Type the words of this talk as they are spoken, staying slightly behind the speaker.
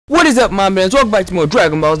What is up, my man? Welcome back to more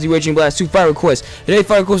Dragon Ball Z Raging Blast 2 Fire Request. Today's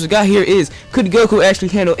Fire Request we got here is, could Goku actually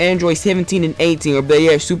handle Android 17 and 18, or better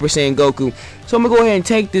yet, Super Saiyan Goku? So I'm gonna go ahead and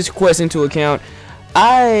take this request into account.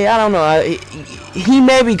 I don't know. He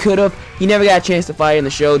maybe could have. He never got a chance to fight in the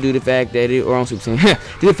show due to the fact that or on Super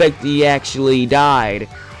Saiyan, due to the fact that he actually died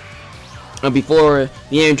before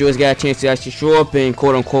the androids got a chance to actually show up and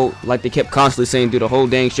quote unquote, like they kept constantly saying through the whole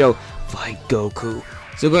dang show, fight Goku.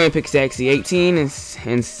 So go ahead and pick Sexy 18 and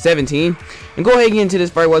 17. And go ahead and get into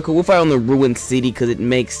this fight right quick. We'll fight on the Ruined City because it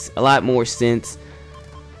makes a lot more sense.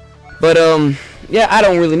 But, yeah, I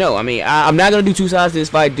don't really know. I mean, I'm not going to do two sides to this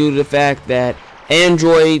fight due to the fact that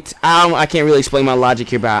Android, I can't really explain my logic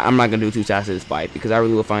here, but I'm not going to do two sides to this fight because I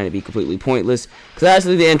really will find it to be completely pointless. Because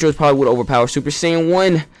actually, the androids probably would overpower Super Saiyan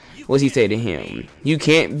 1. What does he say to him? You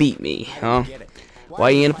can't beat me, huh? Why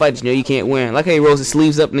are you in a fight? You know you can't win. Like how he rolls his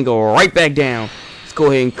sleeves up and then go right back down. Let's go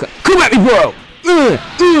ahead and come at me, bro.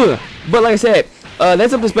 But like I said,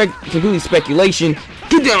 that's up to completely speculation.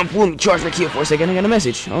 Get down, let me charge my kill for a second. I got a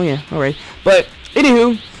message. Oh yeah, all right. But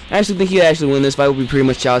anywho, I actually think he'd actually win this fight. Will be pretty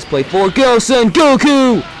much child's play for Go Son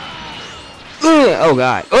Goku. Oh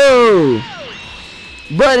god. Oh.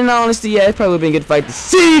 But in all honesty, yeah, it probably would have been a good fight to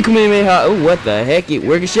see. Come in, oh, what the heck? It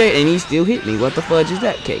ricocheted and he still hit me. What the fudge is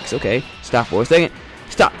that, cakes? Okay, stop for a second.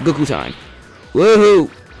 Stop. Goku time. Woohoo.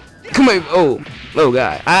 Come here. Oh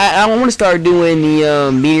god. I want to start doing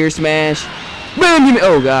the meteor smash. Bam!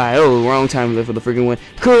 Oh god. Oh, wrong time for the freaking win.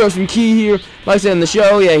 Curls from Key here. Like I said in the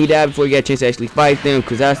show, yeah, he died before he got a chance to actually fight them,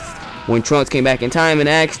 because that's when Trunks came back in time and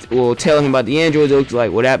asked, well, telling him about the androids. It looks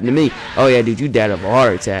like, what happened to me? Oh yeah, dude, you died of a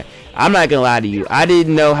heart attack. I'm not gonna lie to you. I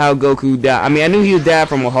didn't know how Goku died. I mean, I knew he would die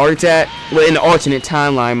from a heart attack, well, in the alternate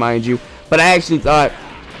timeline, mind you. But I actually thought.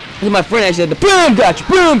 My friend actually said, boom, gotcha,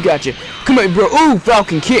 boom, gotcha. Come here, bro. Ooh,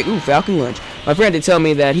 Falcon kick. Ooh, Falcon lunge. My friend did tell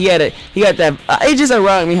me that he got that. It just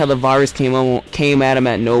ironic me how the virus came at him out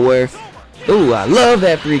of nowhere. Ooh, I love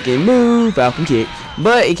that freaking move, Falcon kick.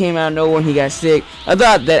 But it came out of nowhere and he got sick. I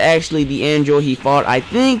thought that actually the android he fought, I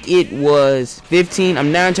think it was 15.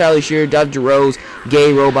 I'm not entirely sure. Dr. Rose,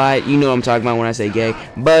 gay robot. You know what I'm talking about when I say gay.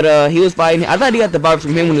 But he was fighting. I thought he got the virus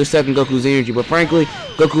from him when he was sucking Goku's energy. But frankly,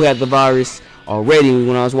 Goku had the virus already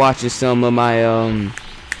when I was watching some of my oh,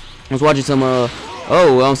 I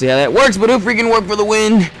don't see how that works, but it'll freaking work for the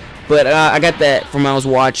win. But I got that from I was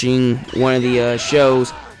watching one of the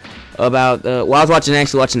shows about well, I was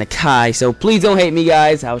actually watching the Kai, so please don't hate me,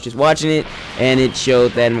 guys. I was just watching it and it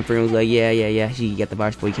showed that my friend was like, yeah, he got the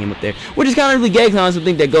virus before he came up there, which is kind of really gay, because I honestly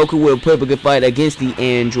think that Goku would have put up a good fight against the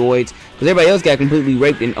androids, because everybody else got completely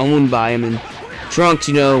raped and owned by him, and Trunks,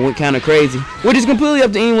 you know, went kind of crazy, which is completely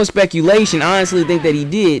up to anyone's speculation. I honestly think that he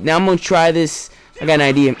did. Now I'm gonna try this. I got an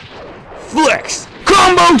idea. Flex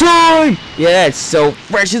combo time. Yeah, that's so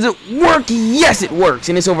fresh. Does it work? Yes, it works.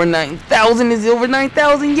 And it's over 9,000. Is it over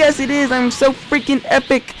 9,000? Yes, it is. I'm so freaking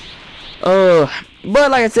epic. But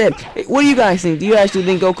like I said, what do you guys think? Do you actually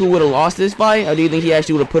think Goku would have lost this fight, or do you think he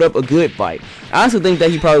actually would have put up a good fight? I also think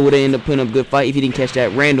that he probably would have ended up putting up a good fight if he didn't catch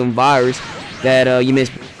that random virus that you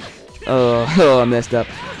missed. I messed up.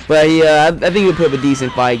 But yeah, I think he'll put up a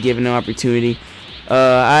decent fight given the opportunity.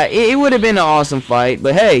 It would have been an awesome fight,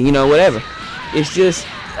 but hey, you know, whatever. It's just,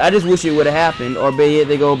 I just wish it would have happened, or be it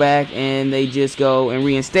they go back and they just go and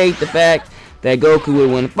reinstate the fact that Goku would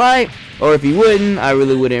win the fight, or if he wouldn't, I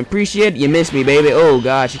really wouldn't appreciate it. You missed me, baby. Oh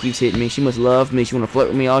god, she keeps hitting me. She must love me. She want to flirt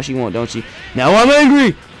with me all she want, don't she? Now I'm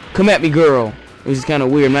angry. Come at me, girl. Which is kind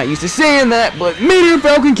of weird. I'm not used to saying that, but meteor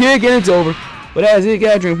Falcon kick and it's over. But that's it,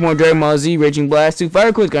 guys. Drink more Dragon Ball Z Raging Blast 2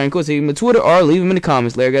 Fire Quick. Go ahead and see him on Twitter or leave him in the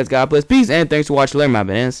comments. Later, guys. God bless. Peace. And thanks for watching. Later, my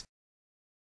bananas.